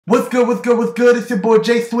What's good, what's good, what's good? It's your boy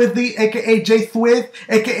Jay Swizzy, aka Jay Swizz,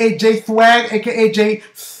 aka Jay Swag, aka Jay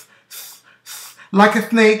like a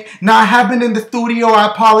snake. Now I have been in the studio, I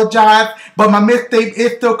apologize, but my mixtape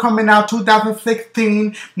is still coming out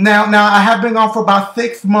 2016. Now I have been gone for about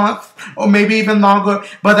 6 months, or maybe even longer,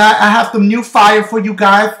 but I have some new fire for you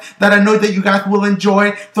guys that I know that you guys will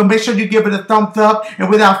enjoy. So make sure you give it a thumbs up, and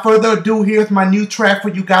without further ado, here's my new track for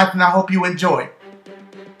you guys, and I hope you enjoy.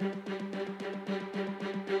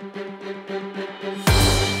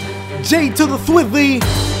 J to the Swizzy,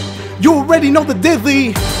 you already know the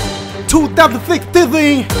Dizzy. 2006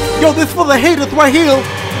 Dizzy, yo, this for the haters right here.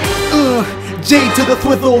 J to the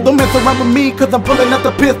Swizzle, don't mess around with me, cause I'm pulling out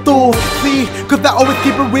the pistol. See, cause I always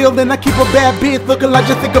keep it real, and I keep a bad bitch looking like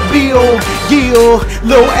Jessica Biel. Yeah,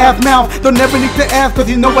 little ass mouth, don't never need to ask, cause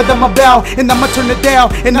you know what I'm about. And I'ma turn it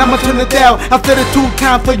down, and I'ma turn it down. I've said it 2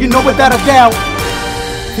 times, so you know without a doubt.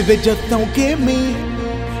 Cause they just don't get me.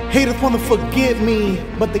 Haters wanna forget me,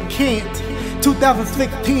 but they can't.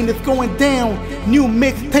 2016 is going down, new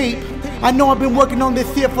mixtape. I know I've been working on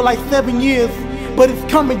this shit for like 7 years, but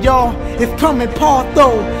it's coming, y'all. It's coming, pause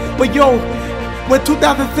though. But yo, when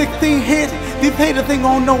 2016 hits, these haters ain't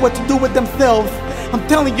gonna know what to do with themselves. I'm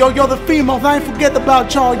telling y'all, the females, I ain't forget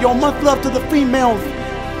about y'all. Yo, much love to the females.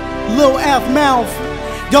 Little ass mouth,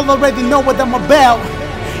 y'all already know what I'm about.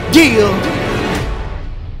 Yeah.